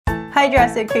Hi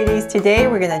Drastic Cuties, today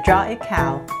we're going to draw a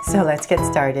cow, so let's get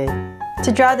started.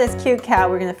 To draw this cute cow,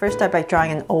 we're going to first start by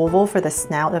drawing an oval for the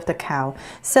snout of the cow.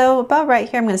 So about right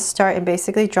here, I'm going to start and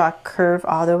basically draw a curve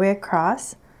all the way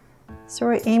across. So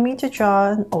we're aiming to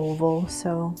draw an oval,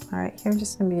 so alright, here's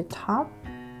just going to be a top.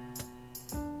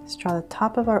 Let's draw the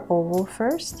top of our oval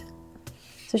first.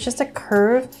 So it's just a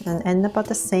curve and end up at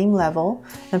the same level,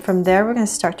 and from there we're going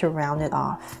to start to round it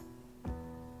off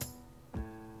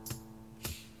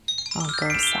on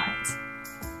both sides.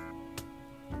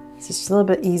 It's just a little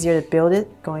bit easier to build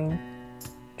it, drawing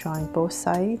both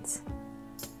sides.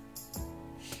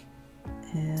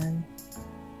 And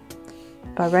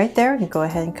about right there, we can go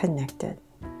ahead and connect it.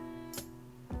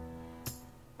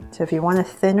 So if you want a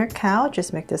thinner cow,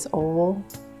 just make this oval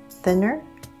thinner.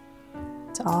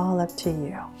 It's all up to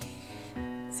you.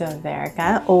 So there, I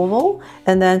got an oval,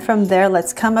 and then from there,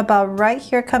 let's come about right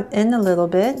here, come in a little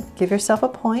bit, give yourself a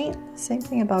point, same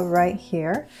thing about right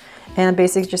here, and I'm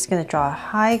basically just going to draw a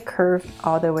high curve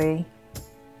all the way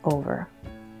over.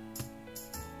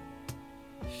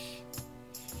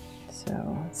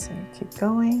 So let's see, keep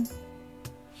going,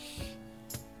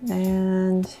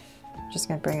 and just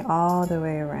going to bring it all the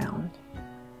way around,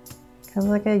 kind of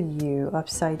like a U,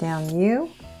 upside down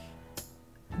U.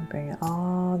 And bring it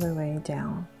all the way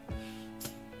down.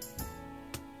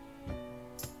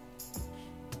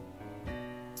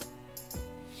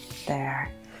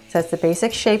 There. So that's the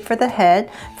basic shape for the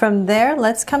head. From there,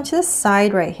 let's come to the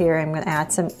side right here. I'm going to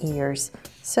add some ears.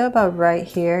 So about right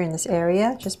here in this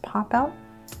area, just pop out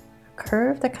a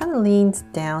curve that kind of leans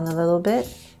down a little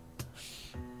bit.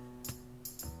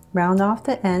 Round off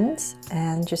the ends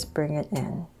and just bring it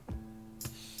in.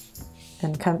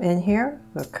 And come in here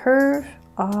with a curve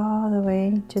all the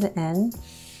way to the end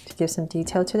to give some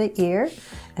detail to the ear,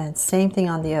 and same thing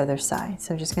on the other side.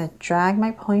 So I'm just going to drag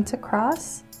my points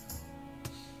across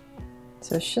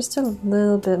so it's just a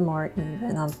little bit more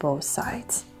even on both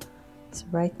sides. So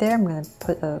right there, I'm going to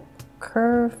put a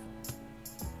curve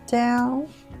down.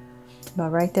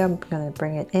 About right there, I'm going to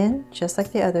bring it in just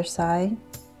like the other side,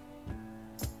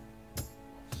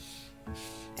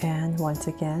 and once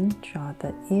again draw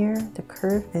the ear, the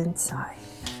curve inside.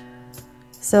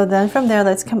 So then from there,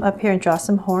 let's come up here and draw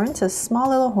some horns. So small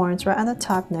little horns right on the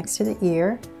top next to the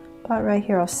ear. About right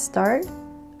here, I'll start,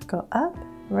 go up,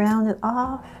 round it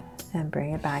off, and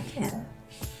bring it back in.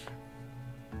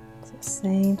 So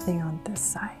same thing on this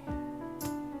side.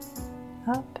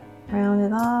 Up, round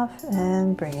it off,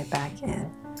 and bring it back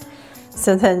in.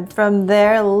 So then from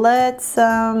there, let's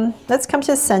come to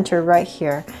the center right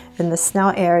here in the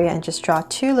snout area and just draw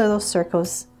two little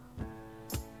circles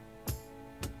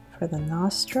for the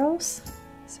nostrils.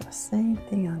 So same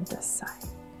thing on this side.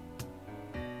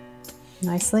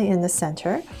 Nicely in the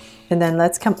center. And then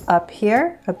let's come up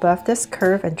here above this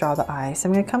curve and draw the eyes. So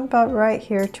I'm going to come about right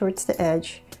here towards the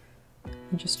edge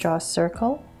and just draw a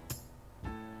circle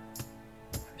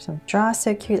for some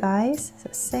so cute eyes. So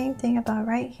same thing about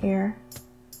right here.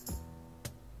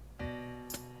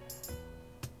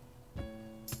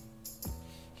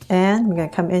 And I'm going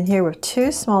to come in here with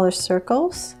two smaller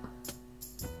circles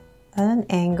at an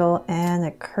angle and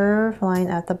a curved line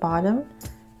at the bottom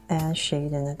and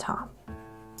shade in the top.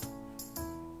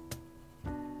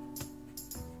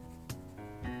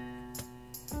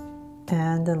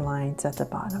 And the lines at the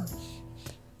bottom.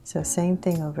 So same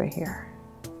thing over here.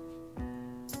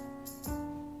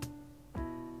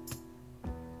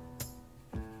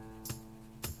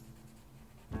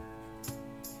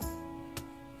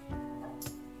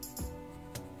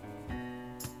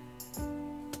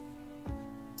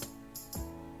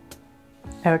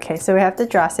 Okay, so we have to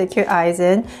draw so cute eyes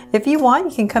in. If you want,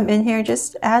 you can come in here and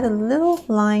just add a little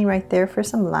line right there for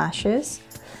some lashes.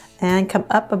 And come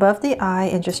up above the eye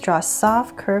and just draw a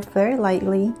soft curve very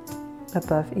lightly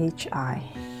above each eye.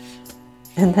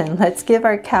 And then let's give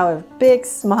our cow a big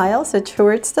smile. So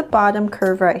towards the bottom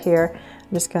curve right here,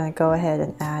 I'm just going to go ahead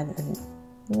and add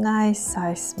a nice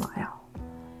size smile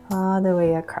all the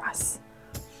way across.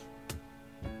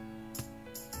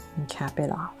 And cap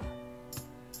it off.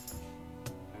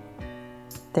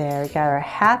 There, we got our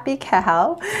happy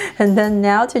cow. And then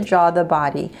now to draw the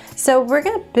body. So we're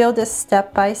going to build this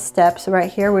step by step. So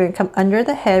right here, we're going to come under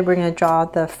the head. We're going to draw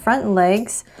the front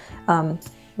legs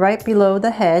right below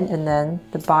the head, and then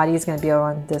the body is going to be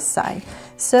on this side.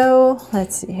 So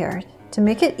let's see here. To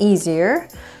make it easier,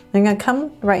 I'm going to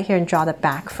come right here and draw the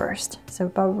back first. So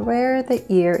about where the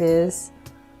ear is,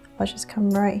 I'll just come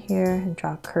right here and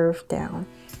draw a curve down.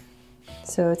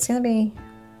 So it's going to be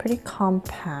pretty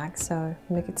compact, so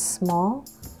make it small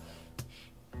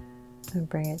and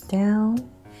bring it down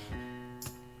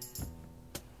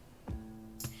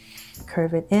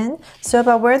curve it in. So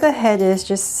about where the head is,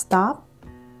 just stop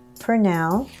for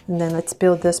now, and then let's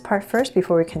build this part first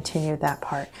before we continue that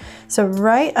part. So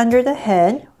right under the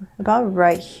head, about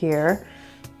right here,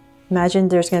 imagine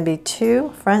there's going to be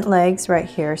 2 front legs right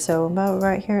here. So about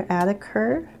right here, add a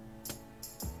curve.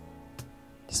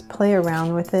 Just play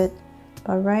around with it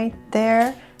about right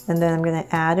there, and then I'm going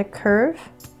to add a curve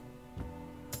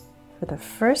for the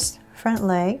first front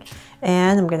leg,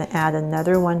 and I'm going to add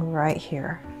another one right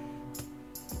here.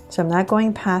 So I'm not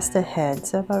going past the head,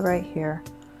 so about right here.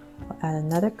 I'll add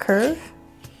another curve,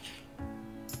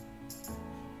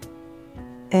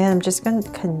 and I'm just going to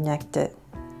connect it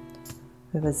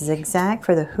with a zigzag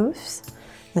for the hoofs.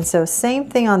 And so same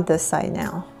thing on this side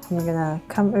now. I'm going to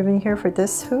come over here for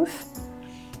this hoof.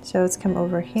 So let's come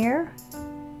over here,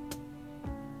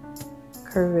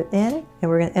 curve it in, and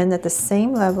we're going to end at the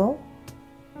same level,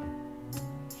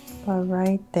 about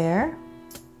right there.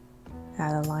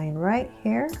 Add a line right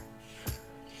here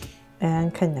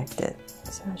and connect it.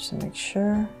 So just make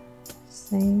sure,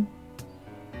 same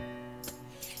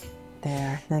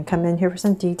there. Then come in here for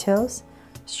some details.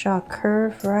 Just draw a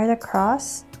curve right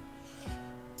across.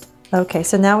 Okay,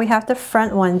 so now we have the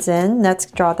front ones in. Let's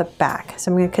draw the back. So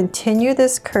I'm going to continue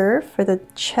this curve for the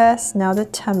chest, now the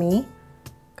tummy.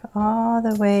 Go all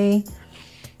the way,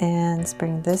 and let's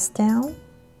bring this down.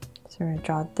 So we're going to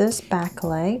draw this back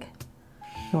leg.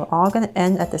 And we're all going to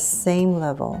end at the same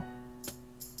level.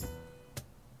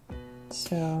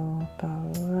 So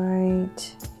about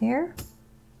right here.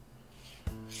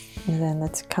 And then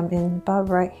let's come in about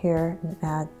right here and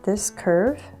add this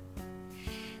curve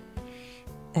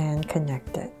and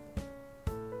connect it.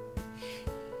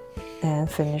 And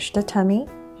finish the tummy,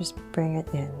 just bring it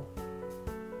in.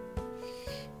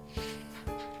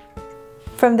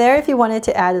 From there, if you wanted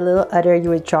to add a little udder, you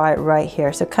would draw it right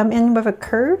here. So come in with a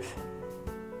curve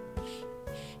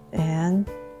and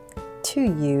 2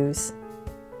 U's.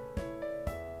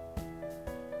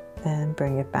 And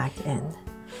bring it back in.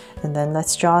 And then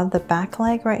let's draw the back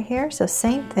leg right here. So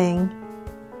same thing,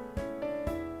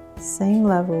 same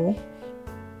level,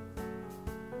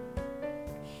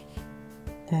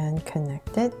 and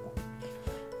connect it.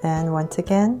 And once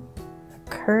again, a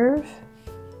curve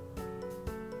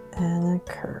and a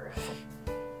curve.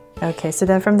 Okay, so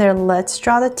then from there, let's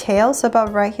draw the tail. So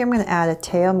about right here, I'm going to add a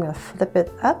tail. I'm going to flip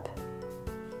it up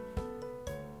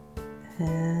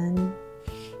and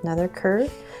another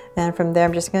curve. And from there,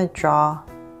 I'm just going to draw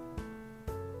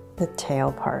the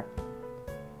tail part,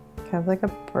 kind of like a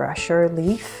brush or a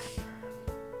leaf.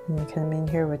 And you come in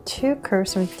here with 2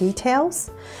 curves with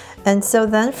details. And so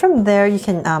then from there, you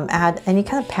can add any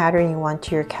kind of pattern you want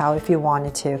to your cow if you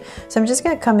wanted to. So I'm just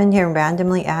going to come in here and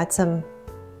randomly add some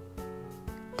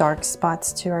dark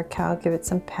spots to our cow, give it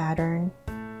some pattern.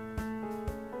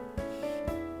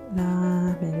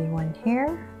 Maybe one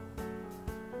here,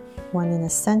 one in the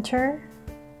center.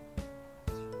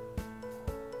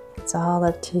 It's all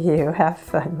up to you. Have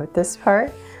fun with this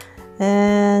part.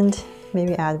 And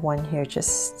maybe add one here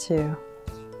just to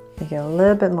make it a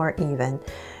little bit more even.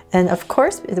 And of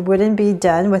course, it wouldn't be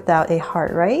done without a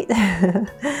heart, right?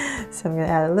 So I'm going to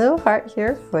add a little heart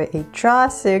here for a Draw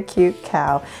So Cute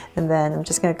cow. And then I'm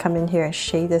just going to come in here and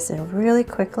shade this in really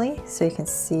quickly so you can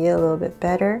see it a little bit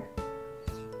better.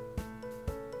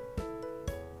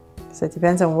 So it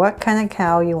depends on what kind of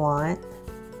cow you want.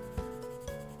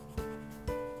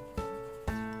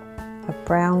 A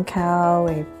brown cow,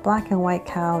 a black and white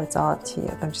cow, it's all up to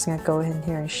you. I'm just going to go in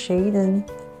here and shade in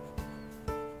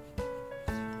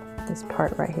this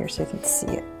part right here so you can see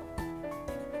it.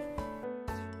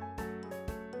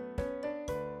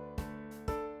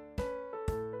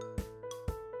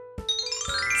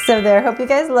 So there, hope you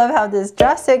guys love how this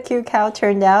Draw So Cute cow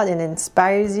turned out and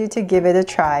inspires you to give it a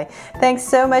try. Thanks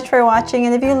so much for watching,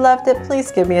 and if you loved it,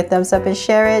 please give me a thumbs up and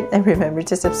share it, and remember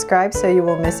to subscribe so you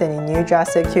won't miss any new Draw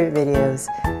So Cute videos.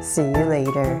 See you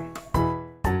later.